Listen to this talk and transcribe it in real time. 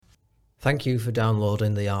Thank you for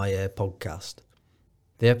downloading the IA podcast.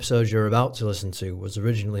 The episode you're about to listen to was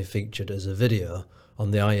originally featured as a video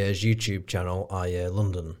on the IA's YouTube channel, IA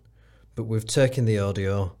London, but we've taken the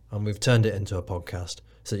audio and we've turned it into a podcast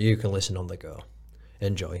so that you can listen on the go.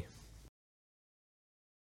 Enjoy.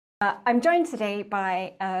 I'm joined today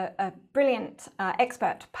by a brilliant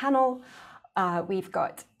expert panel. We've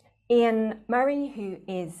got Ian Murray, who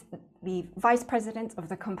is the Vice President of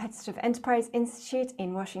the Competitive Enterprise Institute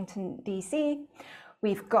in Washington, D.C.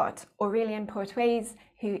 We've got Aurélien Portuez,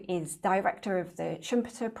 who is Director of the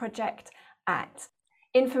Schumpeter Project at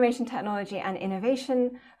Information Technology and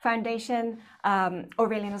Innovation Foundation.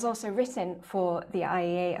 Aurélien has also written for the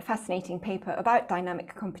IEA a fascinating paper about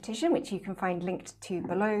dynamic competition, which you can find linked to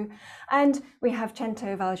below. And we have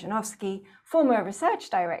Chento Walżanowski, former research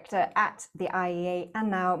director at the IEA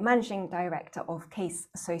and now managing director of Case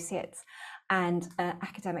Associates and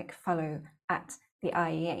academic fellow at the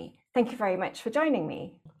IEA. Thank you very much for joining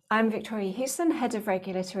me. I'm Victoria Houston, Head of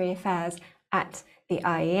Regulatory Affairs at the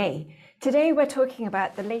IEA. Today we're talking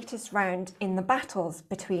about the latest round in the battles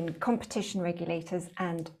between competition regulators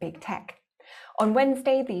and big tech. On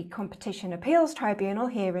Wednesday, the Competition Appeals Tribunal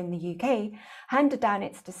here in the UK handed down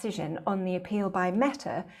its decision on the appeal by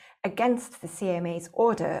Meta against the CMA's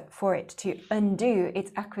order for it to undo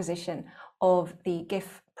its acquisition of the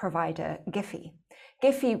GIF provider Giphy.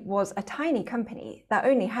 Giphy was a tiny company that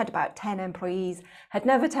only had about 10 employees, had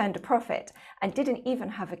never turned a profit, and didn't even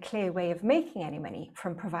have a clear way of making any money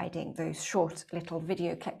from providing those short little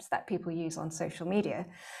video clips that people use on social media.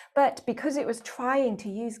 But because it was trying to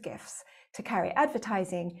use GIFs to carry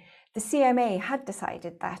advertising, the CMA had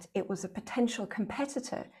decided that it was a potential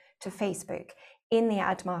competitor to Facebook in the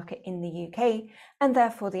ad market in the UK, and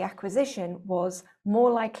therefore the acquisition was more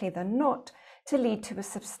likely than not to lead to a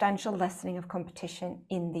substantial lessening of competition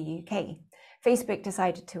in the UK. Facebook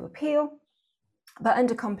decided to appeal, but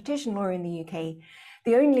under competition law in the UK,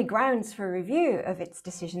 the only grounds for review of its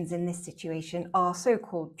decisions in this situation are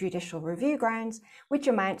so-called judicial review grounds, which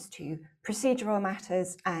amounts to procedural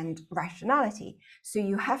matters and rationality. So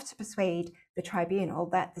you have to persuade the tribunal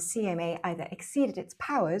that the CMA either exceeded its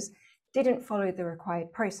powers, didn't follow the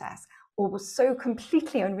required process, or was so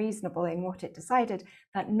completely unreasonable in what it decided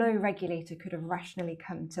that no regulator could have rationally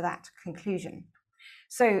come to that conclusion.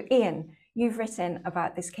 So, Ian, you've written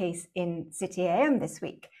about this case in City AM this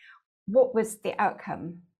week. What was the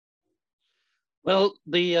outcome? Well,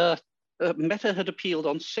 the Meta had appealed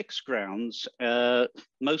on 6 grounds,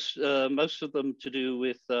 most of them to do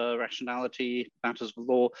with rationality, matters of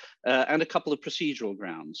law, and a couple of procedural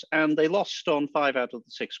grounds. And they lost on 5 out of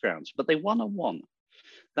the 6 grounds, but they won on 1.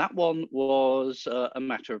 That one was a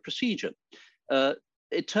matter of procedure.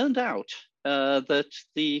 It turned out that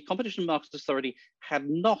the Competition and Markets Authority had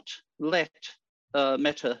not let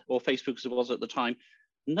Meta, or Facebook as it was at the time,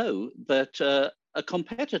 know that a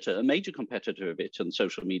competitor, a major competitor of it in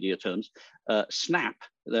social media terms, Snap,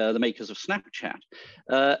 the makers of Snapchat,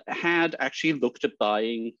 had actually looked at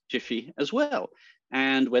buying Giphy as well.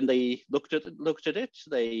 And when they looked at it,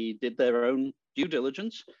 they did their own due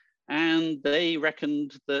diligence, and they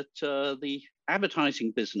reckoned that the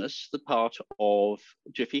advertising business, the part of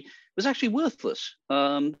Giphy, was actually worthless.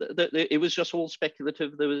 It was just all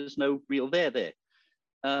speculative. There was no real there.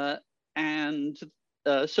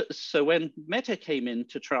 So when Meta came in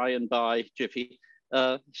to try and buy Giphy,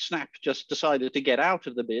 Snap just decided to get out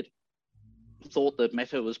of the bid, thought that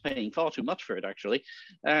Meta was paying far too much for it, actually,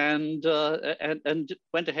 and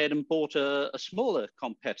went ahead and bought a smaller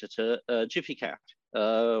competitor, Giphy Cat.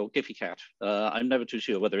 Giphy Cat. I'm never too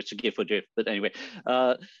sure whether it's a GIF or GIF, but anyway,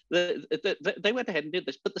 they went ahead and did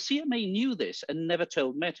this. But the CMA knew this and never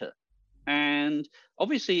told Meta. And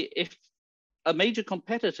obviously, if a major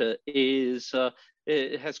competitor has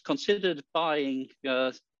considered buying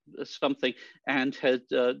something and had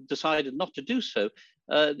decided not to do so,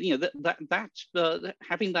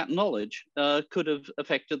 having that knowledge could have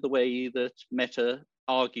affected the way that Meta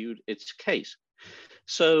argued its case.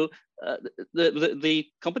 So the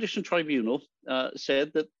Competition Tribunal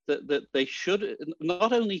said that they should,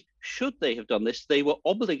 not only should they have done this, they were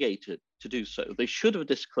obligated to do so. They should have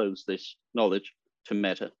disclosed this knowledge to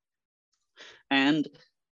Meta. And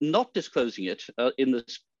not disclosing it in the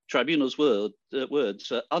tribunal's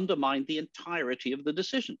words undermined the entirety of the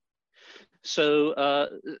decision. So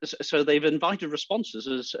they've invited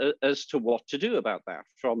responses as to what to do about that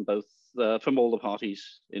from all the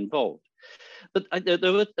parties involved. But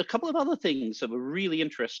there were a couple of other things that were really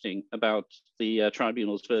interesting about the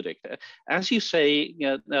tribunal's verdict. As you say,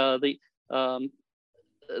 the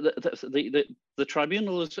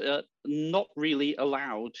tribunal is not really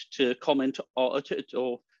allowed to comment or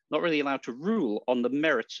not really allowed to rule on the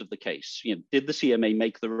merits of the case. You know, did the CMA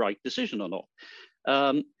make the right decision or not?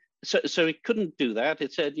 So it couldn't do that.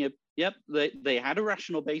 It said, you know, yep, they had a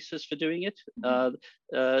rational basis for doing it.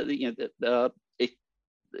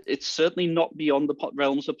 It's certainly not beyond the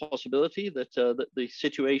realms of possibility that that the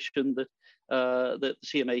situation that the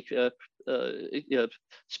CMA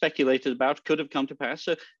speculated about could have come to pass.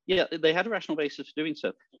 So yeah, they had a rational basis for doing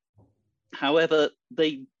so. However,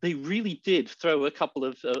 they really did throw a couple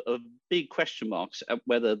of big question marks at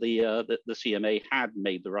whether the CMA had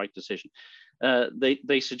made the right decision.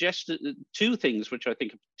 They suggested two things which I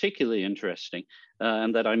think are particularly interesting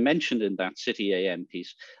and that I mentioned in that City AM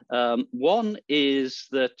piece. One is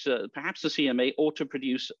that perhaps the CMA ought to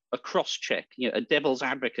produce a cross-check, you know, a devil's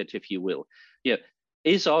advocate, if you will. You know,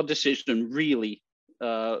 is our decision really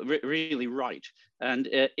really right? And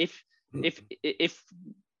if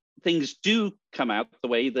things do come out the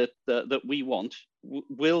way that that we want,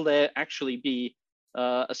 will there actually be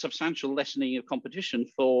a substantial lessening of competition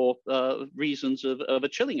for reasons of a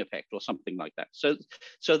chilling effect or something like that? So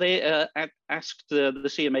they asked the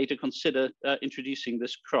CMA to consider introducing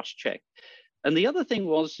this cross-check. And the other thing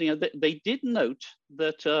was, you know, they did note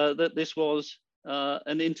that that this was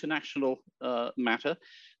an international matter.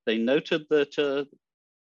 They noted that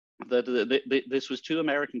this was two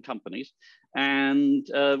American companies, and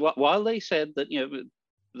while they said that, you know,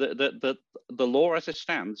 that the law as it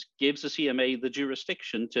stands gives the CMA the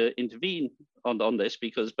jurisdiction to intervene on this,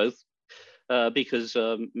 because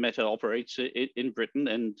Meta operates in Britain,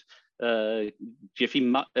 and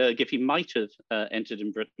Giphy might have entered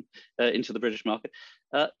in Britain into the British market.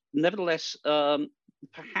 Nevertheless,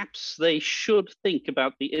 perhaps they should think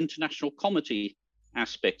about the international comity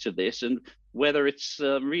aspects of this, and whether it's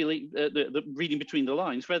really the reading between the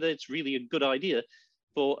lines, whether it's really a good idea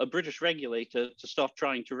for a British regulator to start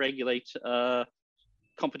trying to regulate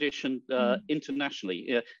competition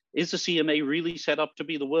internationally. Is the CMA really set up to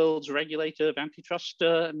be the world's regulator of antitrust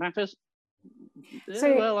matters?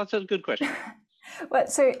 So, well, that's a good question. Well,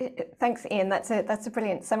 so thanks, Ian. That's a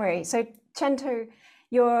brilliant summary. So, Cento,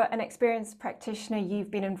 you're an experienced practitioner.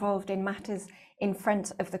 You've been involved in matters in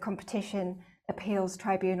front of the Competition Appeals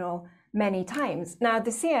Tribunal many times. Now,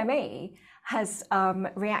 the CMA has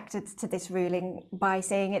reacted to this ruling by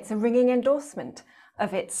saying it's a ringing endorsement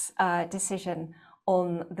of its decision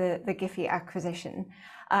on the Giphy acquisition.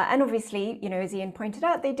 And obviously, you know, as Ian pointed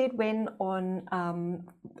out, they did win on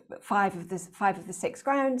 5 of the 6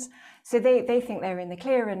 grounds. So they think they're in the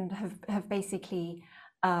clear and have basically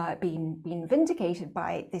been vindicated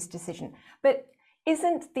by this decision. But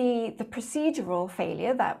isn't the procedural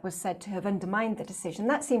failure that was said to have undermined the decision,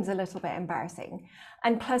 that seems a little bit embarrassing.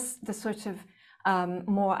 And plus the sort of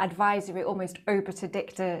more advisory, almost obiter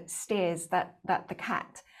dicta steers that the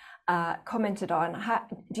CAT commented on.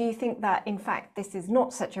 Do you think that in fact this is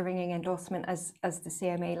not such a ringing endorsement as the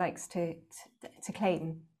CMA likes to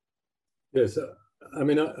claim? Yes, I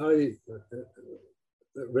mean, I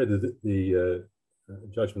read the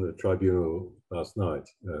judgment of the tribunal last night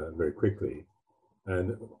very quickly.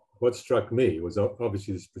 And what struck me was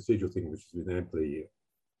obviously this procedural thing, which has been amply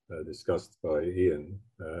discussed by Ian,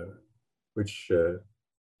 which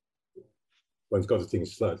one's got to think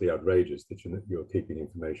is slightly outrageous that you're keeping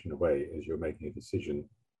information away as you're making a decision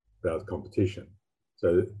about competition.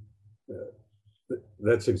 So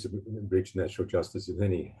that seems to breach natural justice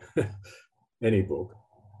in any book.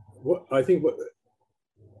 I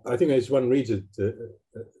think as one reads it,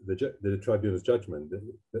 the tribunal's judgment,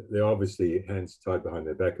 they're obviously hands tied behind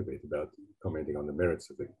their back a bit about commenting on the merits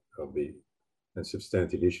of the and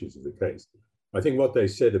substantive issues of the case. I think what they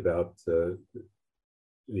said about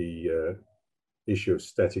the issue of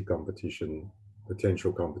static competition,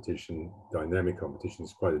 potential competition, dynamic competition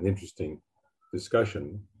is quite an interesting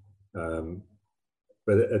discussion.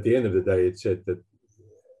 But at the end of the day, it said that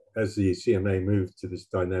as the CMA moved to this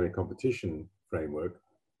dynamic competition framework,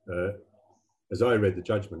 as I read the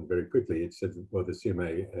judgment very quickly, it said, well, the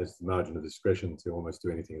CMA has the margin of discretion to almost do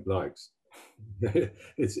anything it likes.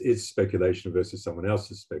 It's speculation versus someone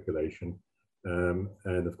else's speculation.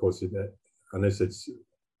 And of course, unless it's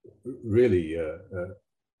really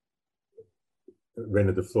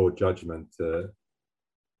rendered a flawed judgment, but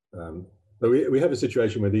we have a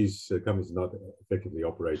situation where these companies are not effectively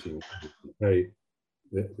operating in the UK.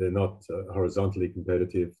 They're not horizontally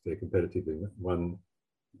competitive. They're competitive in one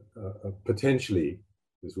potentially,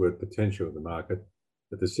 this word potential of the market,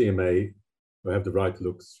 that the CMA will have the right to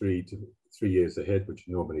look 3 years ahead, which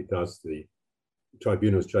it normally does. The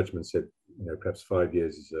tribunal's judgment said, you know, perhaps 5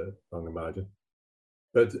 years is a longer margin.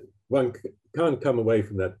 But one can't come away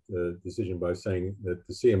from that decision by saying that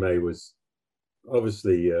the CMA was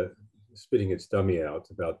obviously spitting its dummy out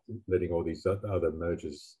about letting all these other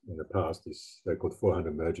mergers in the past, these so-called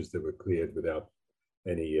 400 mergers that were cleared without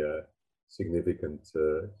any significant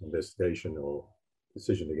investigation or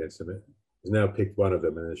decision against them. It has now picked one of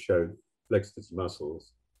them and has showed, flexed its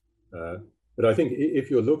muscles. But I think if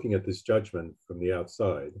you're looking at this judgment from the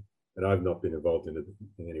outside, and I've not been involved in it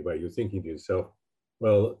in any way, you're thinking to yourself,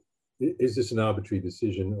 well, is this an arbitrary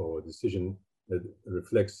decision or a decision that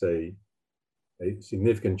reflects a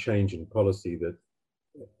significant change in policy that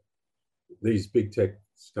these big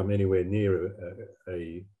techs come anywhere near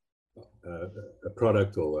a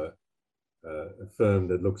product or a firm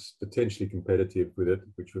that looks potentially competitive with it,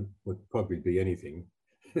 which would probably be anything,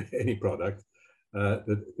 any product,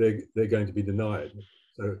 that they're going to be denied.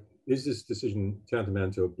 So is this decision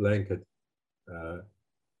tantamount to a blanket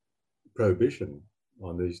prohibition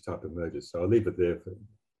on these type of mergers? So I'll leave it there.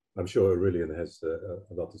 I'm sure Aurelian has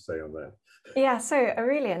a lot to say on that. Yeah, so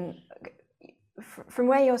Aurelian, from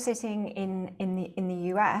where you're sitting in the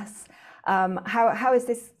US, how has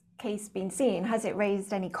this case been seen? Has it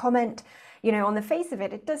raised any comment? You know, on the face of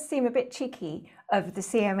it, it does seem a bit cheeky of the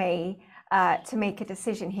CMA to make a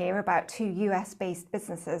decision here about two US-based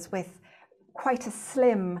businesses with quite a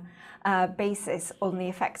slim basis on the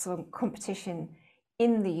effects on competition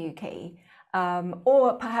in the UK.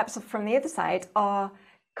 Or perhaps from the other side, are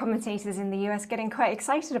commentators in the US getting quite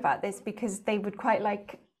excited about this because they would quite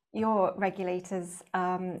like your regulators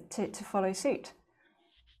to follow suit?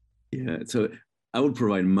 Yeah, so I will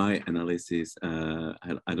provide my analysis. I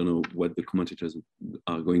don't know what the commentators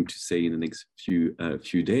are going to say in the next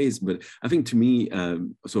few days, but I think to me,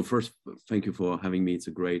 so first, thank you for having me. It's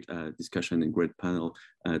a great discussion and great panel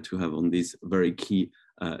to have on this very key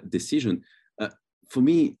decision. For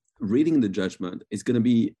me, reading the judgment is going to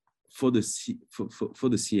be for the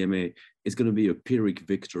CMA, it's going to be a Pyrrhic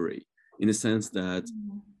victory in the sense that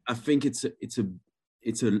I think it's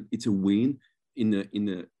a win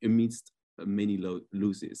amidst many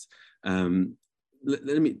losses.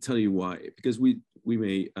 Let me tell you why. Because we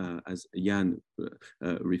may, as Jan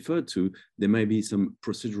referred to, there may be some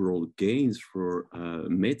procedural gains for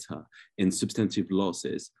Meta and substantive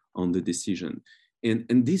losses on the decision.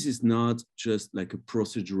 And this is not just like a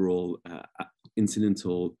procedural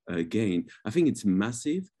incidental gain. I think it's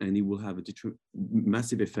massive, and it will have a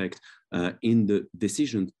massive effect in the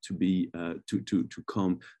decision to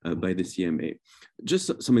come by the CMA.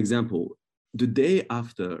 Just some example. The day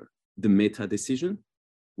after the Meta decision,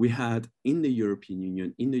 we had in the European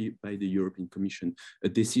Union, by the European Commission, a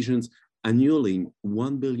decision annulling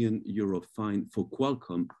 €1 billion fine for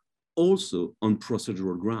Qualcomm, also on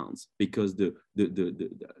procedural grounds, because the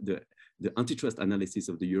antitrust analysis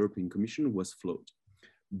of the European Commission was flawed.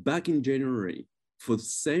 Back in January, for the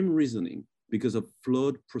same reasoning, because of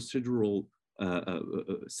flawed procedural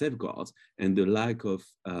safeguards and the lack of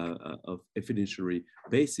evidentiary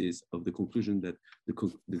basis of the conclusion that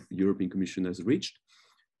the European Commission has reached,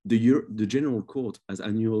 the General Court has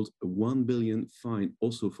annulled a €1 billion fine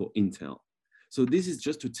also for Intel. So this is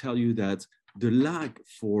just to tell you that the lack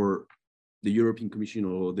for the European Commission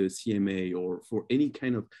or the CMA or for any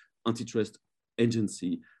kind of antitrust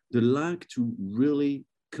agency, the lack to really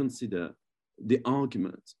consider the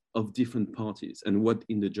argument of different parties and what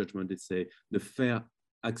in the judgment they say, the fair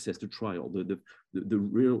access to trial, the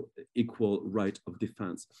real equal right of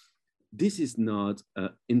defense. This is not an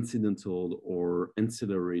incidental or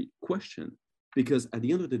ancillary question, because at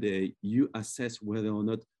the end of the day, you assess whether or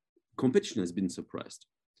not competition has been suppressed.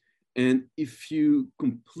 And if you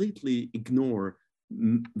completely ignore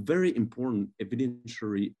very important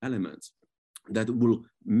evidentiary elements that will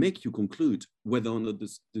make you conclude whether or not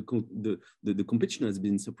the competition has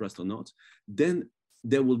been suppressed or not, then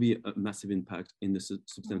there will be a massive impact in the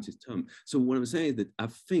substantive term. So what I'm saying is that I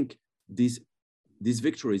think this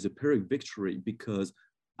victory is a Pyrrhic victory, because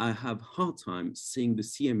I have a hard time seeing the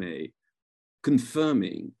CMA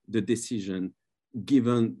confirming the decision,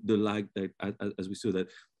 given the lack that, as we saw, that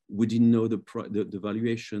we didn't know the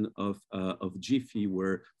valuation of Giphy,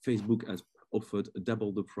 where Facebook has offered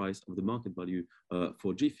double the price of the market value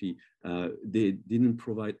for Giphy. They didn't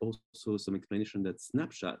provide also some explanation that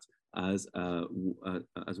Snapchat has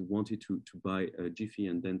wanted to buy Giphy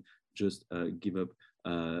and then just give up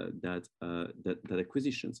that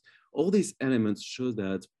acquisitions. All these elements show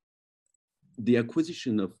that the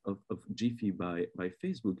acquisition of Giphy by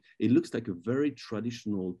Facebook, it looks like a very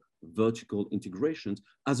traditional vertical integration,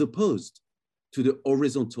 as opposed to the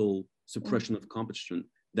horizontal suppression of competition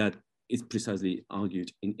that is precisely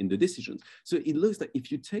argued in the decisions. So it looks like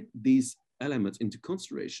if you take these elements into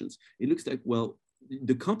considerations, it looks like, well,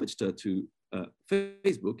 the competitor to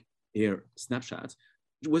Facebook here Snapchat,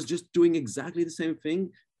 was just doing exactly the same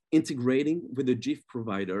thing, integrating with the GIF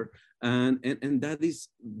provider. And that is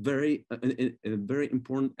a very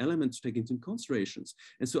important element to take into considerations.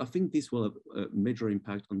 And so I think this will have a major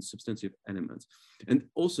impact on substantive elements. And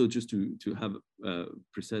also just to have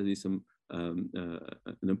precisely some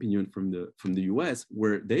an opinion from the US,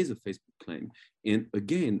 where there is a Facebook claim. And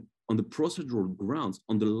again, on the procedural grounds,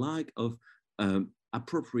 on the lack of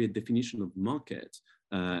appropriate definition of market,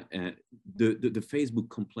 the Facebook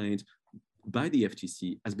complaint by the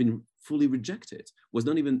FTC has been fully rejected, was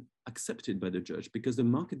not even accepted by the judge, because the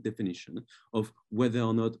market definition of whether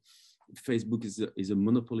or not Facebook is a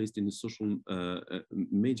monopolist in the social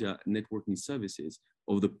media networking services,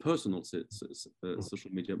 or the personal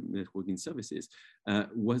social media networking services,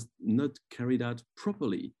 was not carried out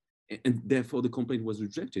properly. And therefore the complaint was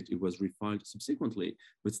rejected. It was refiled subsequently.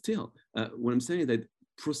 But still, what I'm saying is that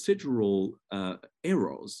procedural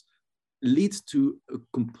errors leads to a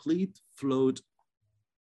complete flawed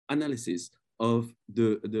analysis of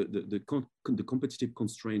the competitive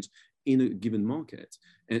constraints in a given market,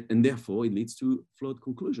 and therefore it leads to flawed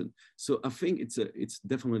conclusion. So I think it's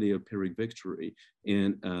definitely a Pyrrhic victory,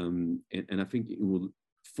 and I think it will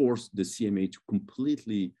force the CMA to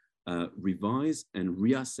completely revise and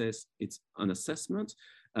reassess its own assessment.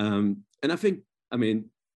 And I think, I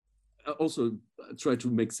mean, also try to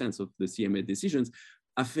make sense of the CMA decisions.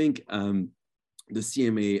 I think the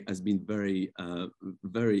CMA has been very,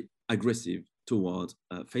 very aggressive toward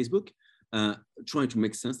Facebook, trying to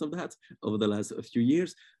make sense of that over the last few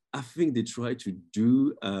years. I think they try to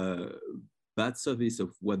do bad service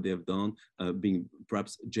of what they have done, being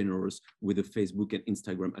perhaps generous with the Facebook and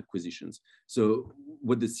Instagram acquisitions. So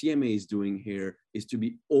what the CMA is doing here is to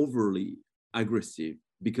be overly aggressive,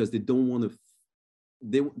 because they don't want to,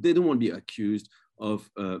 they don't want to be accused of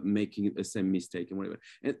making the same mistake and whatever.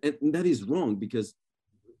 And that is wrong, because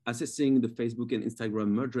assessing the Facebook and Instagram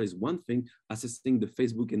merger is one thing, assessing the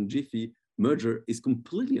Facebook and Giphy merger is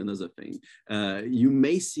completely another thing. You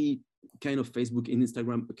may see kind of Facebook and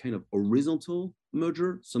Instagram a kind of horizontal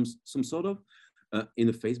merger, some sort of. In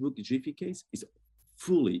the Facebook Giphy case, it's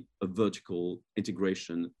fully a vertical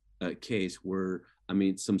integration case where, I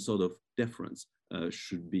mean, some sort of deference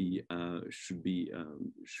should be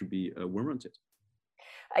warranted.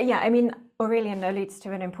 Yeah, I mean, Aurélien alludes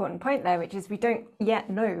to an important point there, which is we don't yet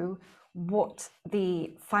know what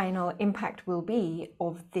the final impact will be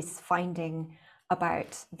of this finding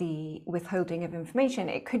about the withholding of information.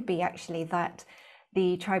 It could be actually that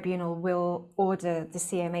the tribunal will order the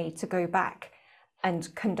CMA to go back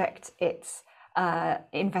and conduct its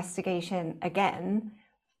investigation again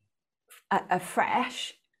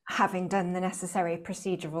afresh, having done the necessary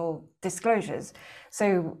procedural disclosures.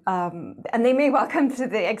 So, and they may well come to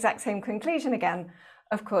the exact same conclusion again,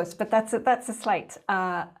 of course, but that's a slight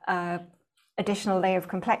additional layer of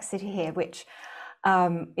complexity here, which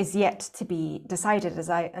is yet to be decided, as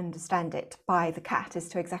I understand it, by the CAT as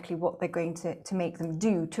to exactly what they're going to make them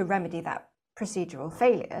do to remedy that procedural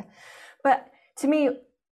failure. But to me,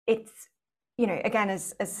 it's, you know, again,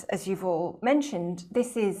 as you've all mentioned,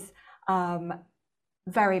 this is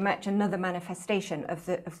very much another manifestation of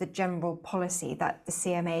the general policy that the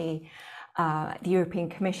CMA, the European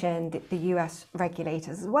Commission, the US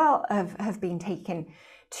regulators as well have been taken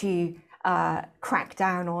to crack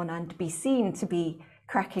down on and be seen to be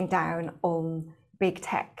cracking down on big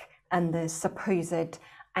tech and the supposed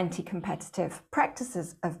anti-competitive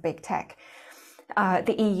practices of big tech.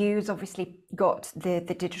 The EU's obviously got the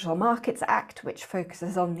Digital Markets Act, which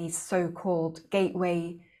focuses on these so-called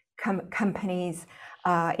gateway companies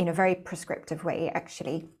in a very prescriptive way,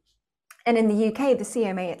 actually. And in the UK, the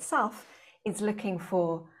CMA itself is looking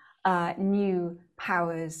for new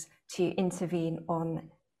powers to intervene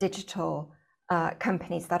on digital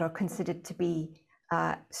companies that are considered to be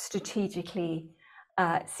strategically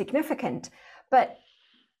significant. But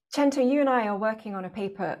Cento, you and I are working on a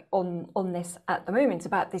paper on this at the moment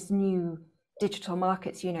about this new digital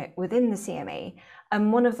markets unit within the CMA.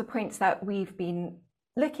 And one of the points that we've been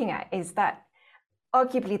looking at is that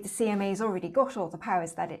arguably the CMA has already got all the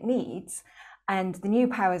powers that it needs, and the new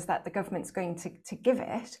powers that the government's going to give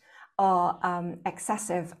it are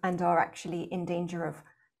excessive and are actually in danger of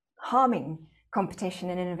harming competition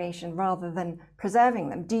and innovation rather than preserving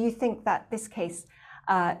them. Do you think that this case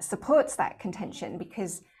supports that contention?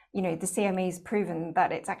 Because, you know, the CMA's proven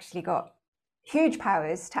that it's actually got huge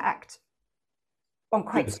powers to act on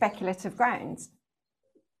quite speculative grounds.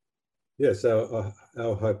 Yes, our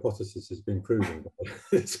hypothesis has been proven by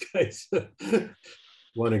this case.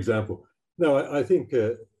 One example. No, I think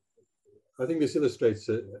this illustrates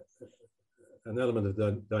an element of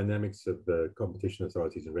the dynamics of the competition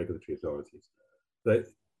authorities and regulatory authorities.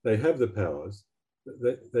 They have the powers.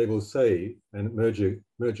 They will say, and merger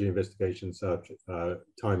investigations are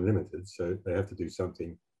time limited, so they have to do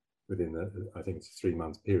something within, I think it's a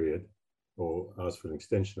 3-month period, or ask for an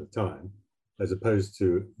extension of time, as opposed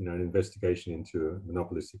to an investigation into a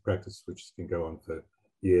monopolistic practice, which can go on for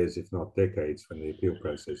years, if not decades, when the appeal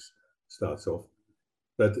process starts off.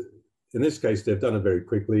 But in this case, they've done it very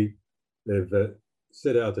quickly. They've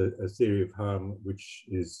set out a theory of harm, which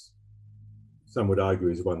is, some would argue,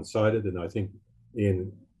 is one-sided. And I think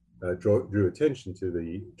Ian drew attention to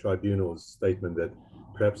the tribunal's statement that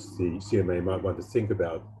perhaps the CMA might want to think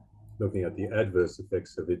about looking at the adverse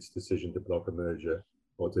effects of its decision to block a merger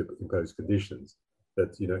or to impose conditions.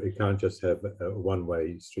 That it can't just have a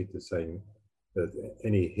one-way street to saying that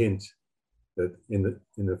any hint that in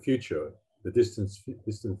the future, the distant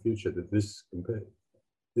future, that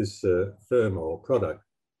this firm or product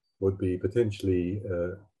would be potentially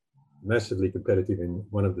massively competitive in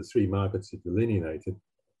one of the 3 markets it delineated.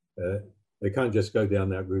 They can't just go down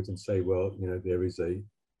that route and say, well, there is a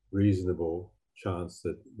reasonable chance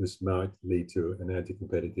that this might lead to an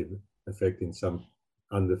anti-competitive effect in some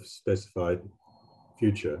underspecified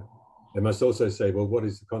future. They must also say, well, what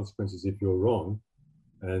is the consequences if you're wrong?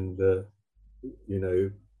 And,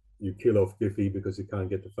 you kill off Giphy because it can't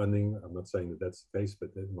get the funding. I'm not saying that that's the case,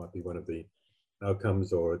 but that might be one of the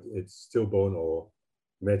outcomes, or it's stillborn, or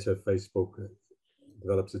Meta, Facebook,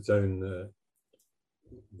 develops its own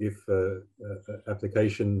GIF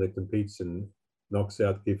application that competes and knocks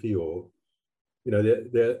out Giphy, or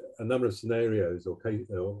there are a number of scenarios or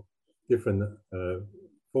different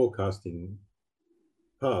forecasting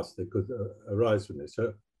paths that could arise from this.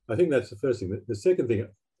 So I think that's the first thing. The second thing,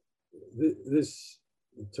 this,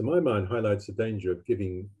 to my mind, highlights the danger of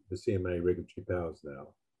giving the CMA regulatory powers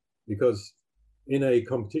now, because in a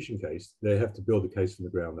competition case, they have to build a case from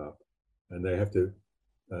the ground up, and they have to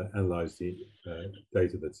analyze the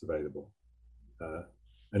data that's available.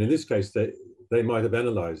 And in this case, they might have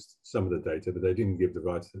analyzed some of the data, but they didn't give the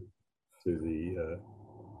right to the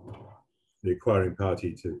acquiring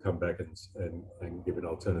party to come back and give an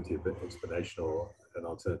alternative explanation or an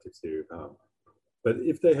alternative theory of harm. But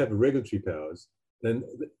if they have regulatory powers, then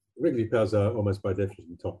regulatory powers are almost by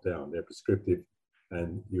definition top down. They're prescriptive,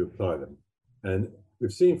 and you apply them. And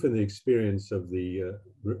we've seen from the experience of the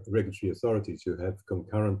regulatory authorities who have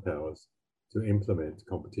concurrent powers to implement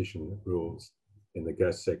competition rules in the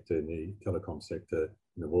gas sector, in the telecom sector,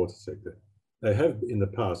 in the water sector. They have in the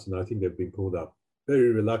past, and I think they've been pulled up,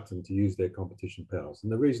 very reluctant to use their competition powers.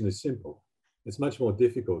 And the reason is simple. It's much more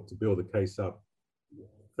difficult to build a case up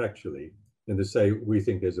factually than to say, we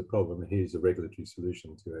think there's a problem, and here's a regulatory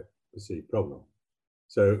solution to a perceived problem.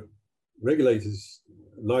 So regulators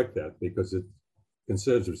like that because it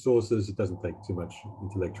conserves resources, it doesn't take too much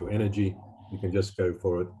intellectual energy, you can just go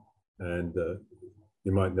for it. And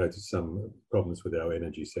you might notice some problems with our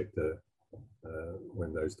energy sector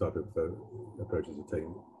when those type of approaches are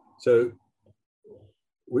taken. So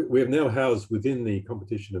we have now housed within the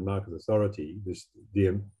Competition and Market Authority this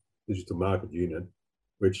Digital Market Unit,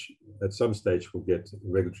 which at some stage will get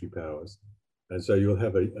regulatory powers. And so you'll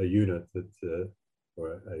have a unit that,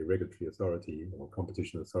 or a regulatory authority or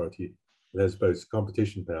competition authority that has both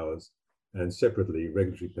competition powers and separately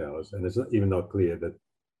regulatory powers. And it's not even not clear that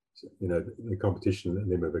the competition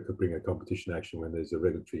limiter could bring a competition action when there's a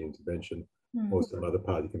regulatory intervention, or some other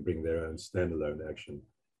party can bring their own standalone action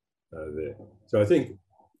there. So I think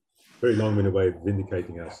very long-winded way of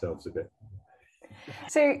vindicating ourselves a bit.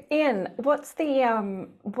 So Ian, what's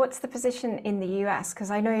the position in the US?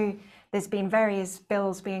 Because I know there's been various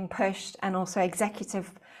bills being pushed and also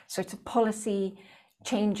executive sort of policy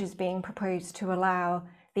changes being proposed to allow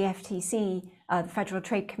the FTC, the Federal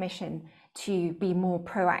Trade Commission, to be more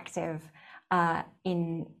proactive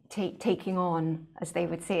in taking on, as they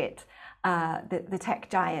would see it, the tech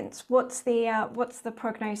giants. What's the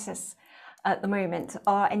prognosis at the moment?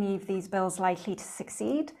 Are any of these bills likely to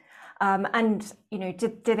succeed? And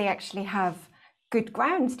do they actually have good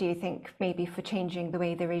grounds, do you think, maybe for changing the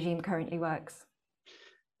way the regime currently works?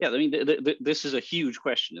 Yeah, I mean, this is a huge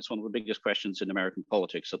question. It's one of the biggest questions in American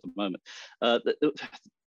politics at the moment.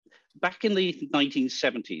 Back in the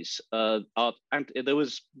 1970s, there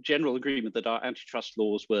was general agreement that our antitrust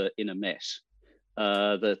laws were in a mess.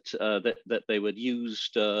 That they were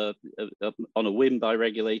used on a whim by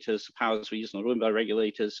regulators, powers were used on a whim by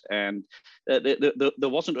regulators, and there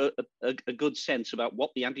wasn't a good sense about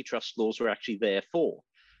what the antitrust laws were actually there for.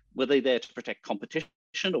 Were they there to protect competition,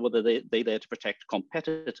 or were they there to protect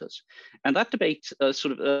competitors? And that debate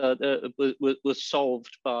was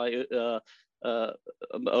solved by a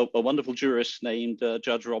wonderful jurist named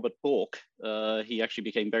Judge Robert Bork. He actually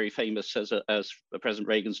became very famous as President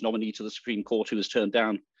Reagan's nominee to the Supreme Court, who was turned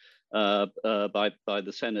down by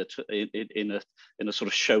the Senate in a sort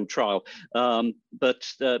of show trial. But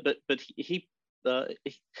he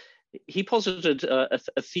posited a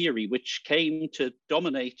theory which came to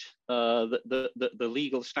dominate the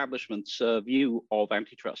legal establishment's view of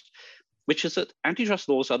antitrust, which is that antitrust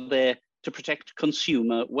laws are there to protect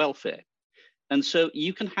consumer welfare. And so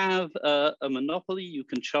you can have a monopoly, you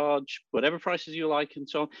can charge whatever prices you like and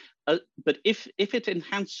so on. But if it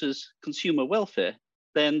enhances consumer welfare,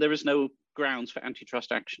 then there is no grounds for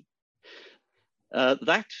antitrust action. So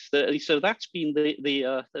that's been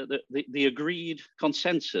the agreed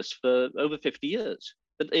consensus for over 50 years.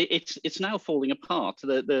 But it's now falling apart.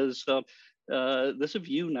 There's a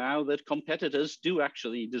view now that competitors do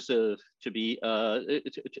actually deserve to be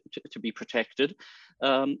protected,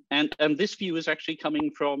 and this view is actually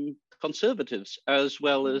coming from conservatives as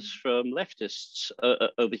well as from leftists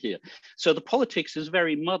over here. So the politics is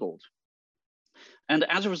very muddled. And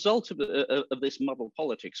as a result of this muddled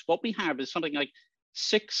politics, what we have is something like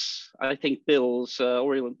 6, I think, bills.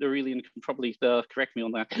 Aurelian can probably correct me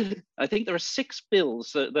on that. I think there are 6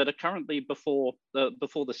 bills that are currently before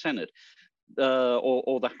the Senate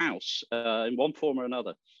or the House in one form or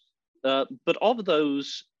another. But of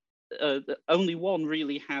those, only one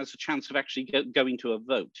really has a chance of actually going to a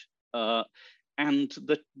vote. And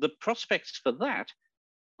the prospects for that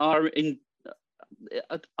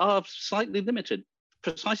are slightly limited,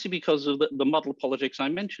 precisely because of the muddled politics I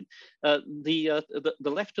mentioned. The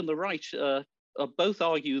left and the right both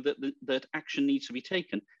argue that action needs to be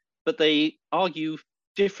taken, but they argue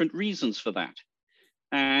different reasons for that.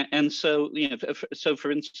 And so, so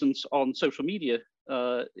for instance, on social media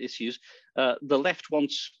issues, the left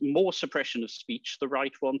wants more suppression of speech, the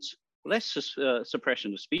right wants less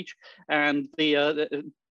suppression of speech, and they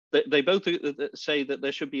both say that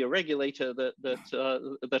there should be a regulator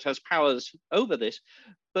that has powers over this.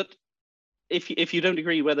 But if you don't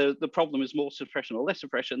agree whether the problem is more suppression or less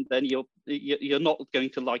suppression, then you're not going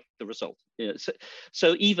to like the result. Yeah,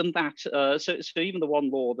 so even that, so even the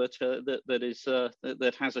one law that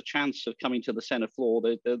has a chance of coming to the Senate floor,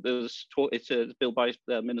 it's a bill by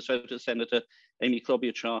Minnesota Senator Amy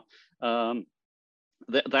Klobuchar.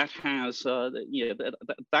 That has a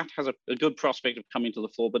good prospect of coming to the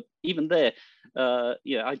floor, but even there, I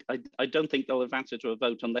don't think they'll advance it to a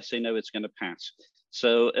vote unless they know it's going to pass.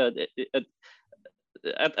 So at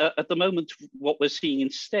the moment, what we're seeing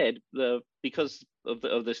instead, because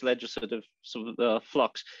of this legislative sort of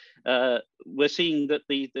flux, we're seeing that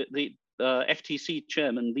the FTC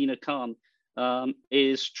chairman Lina Khan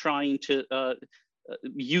is trying to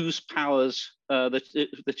use powers that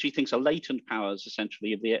she thinks are latent powers,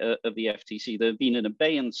 essentially, of the FTC. There have been an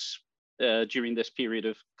abeyance during this period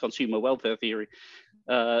of consumer welfare theory.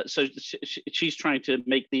 So she's trying to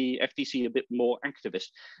make the FTC a bit more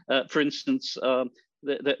activist. For instance,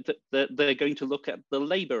 they're going to look at the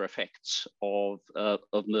labor effects of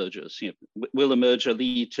mergers. Will a merger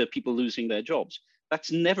lead to people losing their jobs?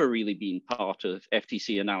 That's never really been part of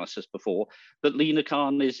FTC analysis before, but Lina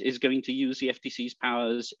Khan is going to use the FTC's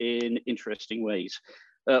powers in interesting ways.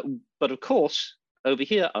 But of course, over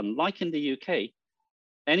here, unlike in the UK,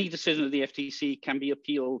 any decision of the FTC can be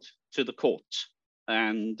appealed to the courts,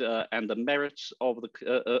 and the merits of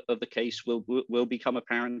the case will become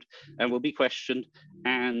apparent and will be questioned,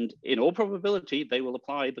 and in all probability, they will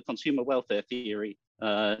apply the consumer welfare theory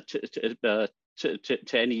to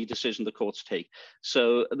any decision the courts take.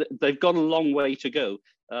 So they've got a long way to go,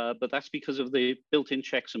 but that's because of the built-in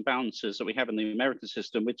checks and balances that we have in the American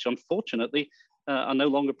system, which unfortunately are no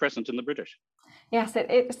longer present in the British. Yes,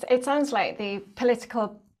 it sounds like the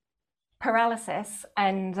political paralysis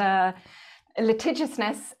and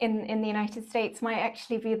litigiousness in the United States might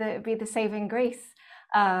actually be the saving grace.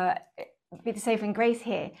 Be the saving grace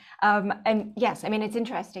here. And yes, I mean, it's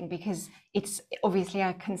interesting because it's obviously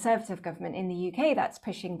a conservative government in the UK that's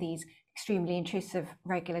pushing these extremely intrusive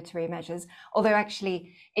regulatory measures, although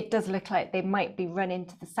actually it does look like they might be run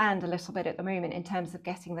into the sand a little bit at the moment in terms of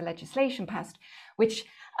getting the legislation passed, which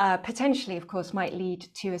potentially, of course, might lead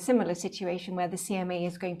to a similar situation where the CMA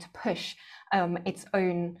is going to push its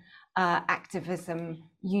own activism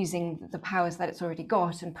using the powers that it's already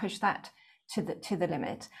got and push that to the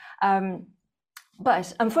limit.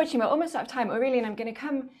 But unfortunately, we're almost out of time. Aurelian, I'm going to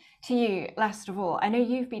come to you last of all. I know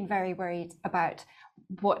you've been very worried about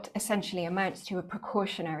what essentially amounts to a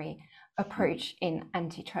precautionary approach in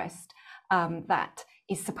antitrust that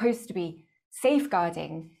is supposed to be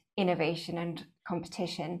safeguarding innovation and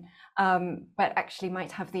competition, but actually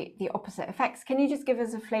might have the opposite effects. Can you just give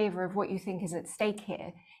us a flavor of what you think is at stake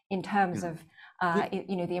here in terms of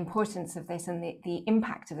the importance of this and the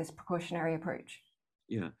impact of this precautionary approach?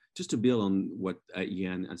 Yeah, just to build on what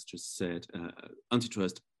Ian has just said,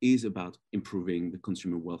 antitrust is about improving the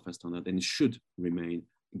consumer welfare standard, and it should remain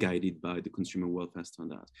guided by the consumer welfare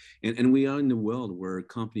standard. And we are in a world where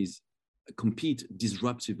companies compete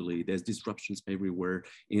disruptively. There's disruptions everywhere,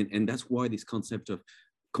 and that's why this concept of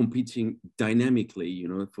competing dynamically,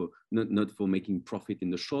 for not for making profit in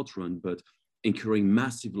the short run, but incurring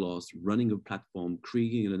massive loss, running a platform,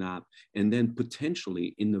 creating an app, and then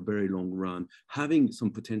potentially in the very long run, having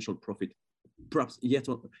some potential profit, perhaps yes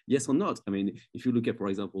or not. I mean, if you look at, for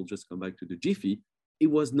example, just come back to the Giphy, it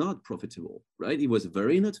was not profitable, right? It was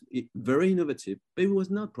very innovative, but it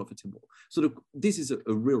was not profitable. So this is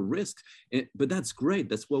a real risk, but that's great.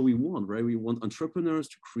 That's what we want, right? We want entrepreneurs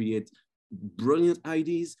to create brilliant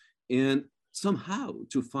ideas and somehow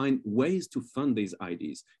to find ways to fund these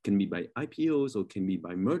ideas. Can be by IPOs, or can be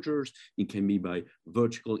by mergers, it can be by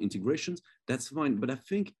vertical integrations. That's fine, but I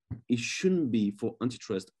think it shouldn't be for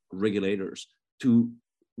antitrust regulators to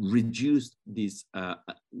reduce these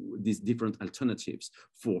different alternatives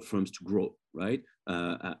for firms to grow, right?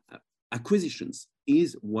 Acquisitions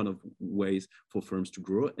is one of ways for firms to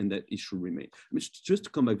grow, and that it should remain. I mean, just to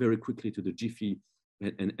come back very quickly to the Giphy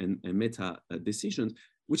and Meta decisions,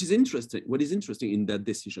 which is interesting. What is interesting in that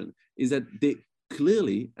decision is that they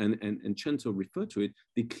clearly, and Cento referred to it,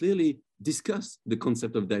 they clearly discuss the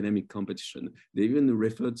concept of dynamic competition. They even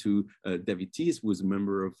refer to David Thies, who was a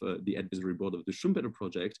member of the advisory board of the Schumpeter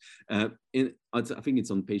project. And I think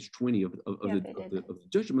it's on page 20 of the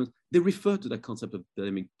judgment. They refer to that concept of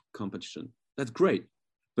dynamic competition. That's great.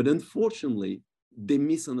 But unfortunately, they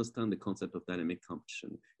misunderstand the concept of dynamic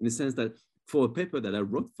competition in the sense that for a paper that I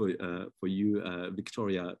wrote for you,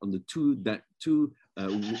 Victoria, on the two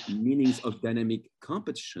meanings of dynamic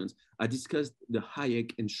competitions, I discussed the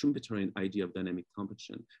Hayek and Schumpeterian idea of dynamic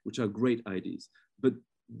competition, which are great ideas. But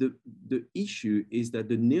the issue is that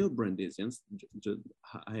the neo-Brandesians,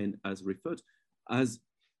 as referred, has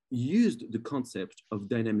used the concept of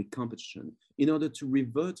dynamic competition in order to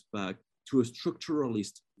revert back to a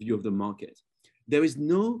structuralist view of the market. There is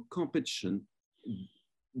no competition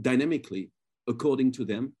dynamically, according to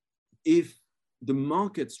them, if the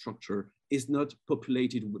market structure is not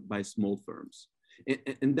populated by small firms.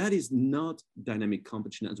 And that is not dynamic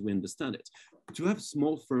competition as we understand it. To have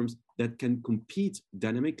small firms that can compete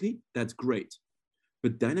dynamically, that's great.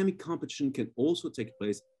 But dynamic competition can also take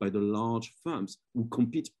place by the large firms who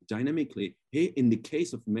compete dynamically. Here, in the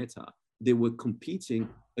case of Meta, they were competing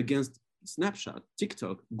against Snapchat,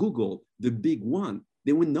 TikTok, Google, the big one.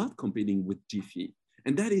 They were not competing with Giphy.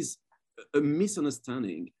 And that is a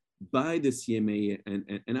misunderstanding by the CMA.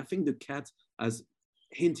 And I think the CAT has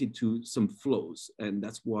hinted to some flaws. And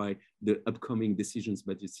that's why the upcoming decisions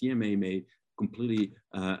by the CMA may completely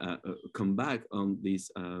come back on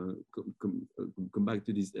this, come back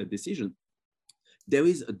to this decision. There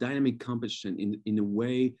is a dynamic competition in a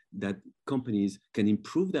way that companies can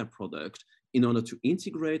improve their product in order to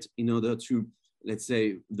integrate, in order to, let's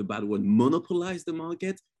say the bad word, monopolize the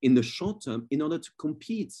market in the short term in order to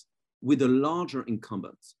compete with the larger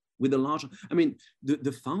incumbents, with the larger, I mean,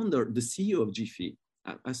 the founder, the CEO of Giphy,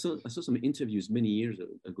 I saw some interviews many years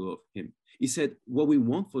ago of him. He said, what we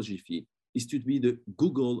want for Giphy is to be the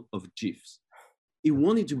Google of GIFs. He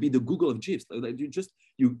wanted to be the Google of GIFs. Like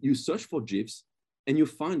you search for GIFs and you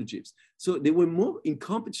find the GIFs. So they were more in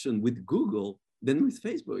competition with Google than with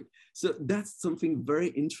Facebook. So that's something very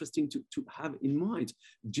interesting to have in mind.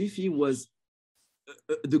 Giphy was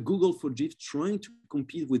the Google for GIFs trying to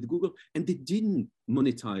compete with Google, and they didn't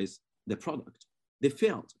monetize their product. They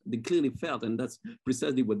failed. They clearly failed, and that's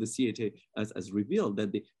precisely what the CAT has revealed,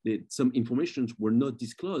 that some information were not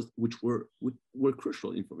disclosed, which were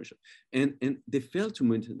crucial information, and they failed to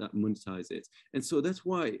monetize it. And so that's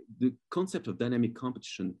why the concept of dynamic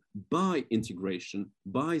competition by integration,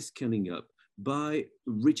 by scaling up, by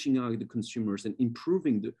reaching out to the consumers and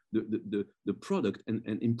improving the product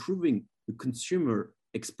and improving the consumer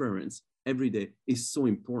experience every day is so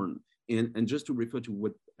important. And just to refer to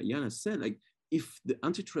what Yana said, like, if the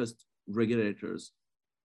antitrust regulators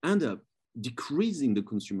end up decreasing the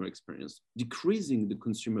consumer experience, decreasing the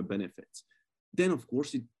consumer benefits, then of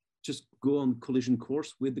course it just go on collision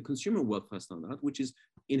course with the consumer welfare standard, which is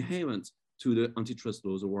inherent to the antitrust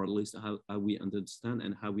laws, or at least how we understand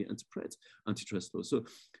and how we interpret antitrust laws. So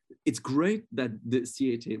it's great that the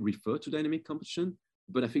CAT referred to dynamic competition,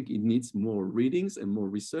 but I think it needs more readings and more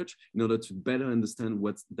research in order to better understand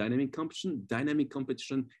what's dynamic competition. Dynamic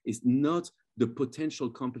competition is not the potential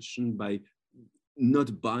competition by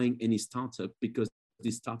not buying any startup because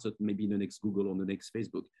this startup may be the next Google or the next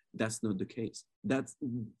Facebook. That's not the case. This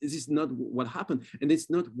is not what happened. And it's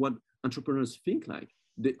not what entrepreneurs think like.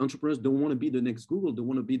 The entrepreneurs don't want to be the next Google, they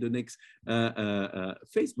want to be the next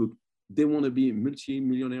Facebook. They want to be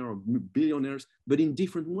multi-millionaire or billionaires, but in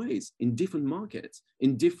different ways, in different markets,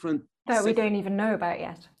 in different that we don't even know about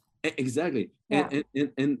yet. Exactly. Yeah.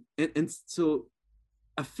 And so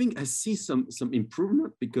I think I see some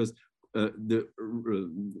improvement because the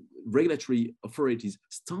regulatory authorities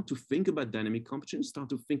start to think about dynamic competition, start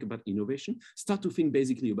to think about innovation, start to think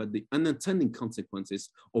basically about the unintended consequences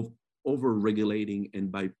of over-regulating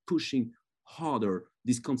and by pushing harder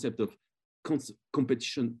this concept of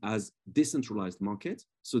competition as decentralized market.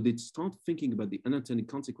 So they start thinking about the unintended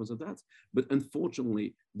consequence of that. But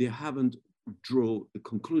unfortunately, they haven't drawn the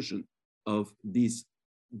conclusion of this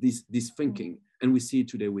thinking. And we see it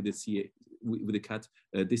today with the with the CAT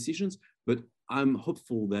decisions. But I'm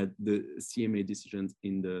hopeful that the CMA decisions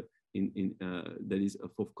that is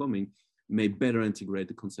forthcoming may better integrate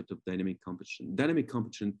the concept of dynamic competition. Dynamic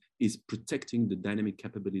competition is protecting the dynamic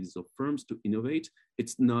capabilities of firms to innovate.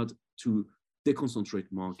 It's not to deconcentrate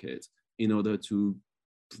markets in order to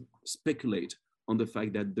speculate on the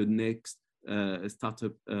fact that the next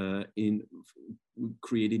startup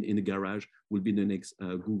created in a garage will be the next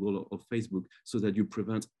Google or Facebook, so that you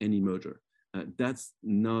prevent any merger. That's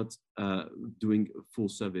not doing full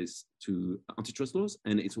service to antitrust laws,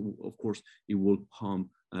 and it's, of course, it will harm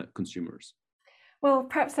consumers. Well,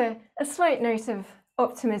 perhaps a slight note of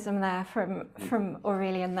optimism there from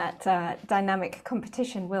Aurélien that dynamic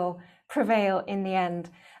competition will prevail in the end.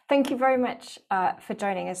 Thank you very much for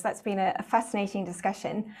joining us. That's been a fascinating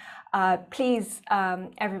discussion. Please,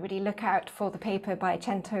 everybody, look out for the paper by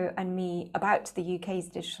Cento and me about the UK's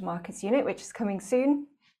Digital Markets Unit, which is coming soon.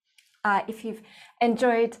 If you've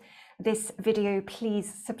enjoyed this video,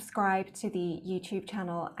 please subscribe to the YouTube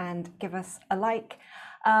channel and give us a like.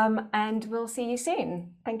 And we'll see you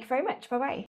soon. Thank you very much. Bye-bye.